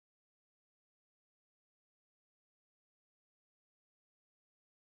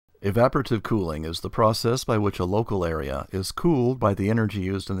Evaporative cooling is the process by which a local area is cooled by the energy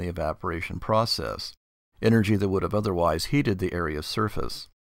used in the evaporation process, energy that would have otherwise heated the area's surface.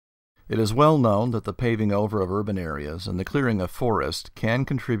 It is well known that the paving over of urban areas and the clearing of forest can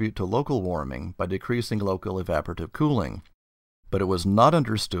contribute to local warming by decreasing local evaporative cooling, but it was not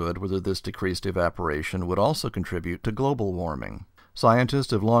understood whether this decreased evaporation would also contribute to global warming. Scientists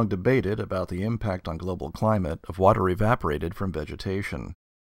have long debated about the impact on global climate of water evaporated from vegetation.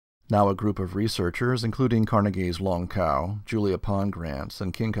 Now a group of researchers, including Carnegie's Long Cow, Julia Pongratz,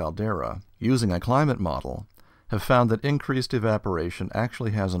 and King Caldera, using a climate model, have found that increased evaporation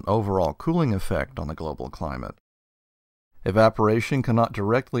actually has an overall cooling effect on the global climate. Evaporation cannot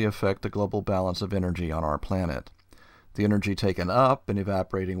directly affect the global balance of energy on our planet. The energy taken up in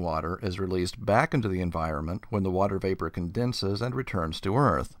evaporating water is released back into the environment when the water vapor condenses and returns to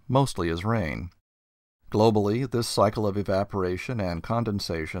Earth, mostly as rain. Globally, this cycle of evaporation and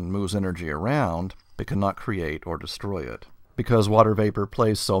condensation moves energy around, but cannot create or destroy it. Because water vapor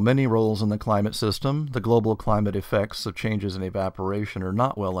plays so many roles in the climate system, the global climate effects of changes in evaporation are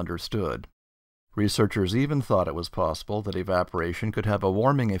not well understood. Researchers even thought it was possible that evaporation could have a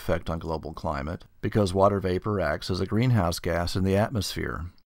warming effect on global climate because water vapor acts as a greenhouse gas in the atmosphere.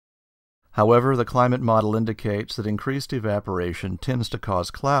 However, the climate model indicates that increased evaporation tends to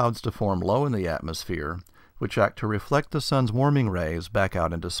cause clouds to form low in the atmosphere, which act to reflect the sun's warming rays back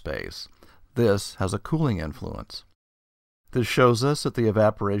out into space. This has a cooling influence. This shows us that the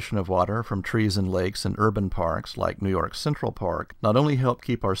evaporation of water from trees and lakes in urban parks like New York Central Park not only help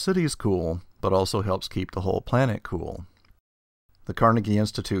keep our cities cool, but also helps keep the whole planet cool. The Carnegie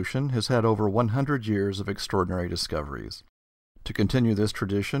Institution has had over 100 years of extraordinary discoveries. To continue this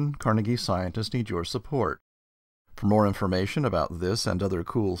tradition, Carnegie scientists need your support. For more information about this and other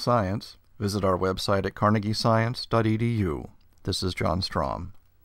cool science, visit our website at carnegiescience.edu. This is John Strom.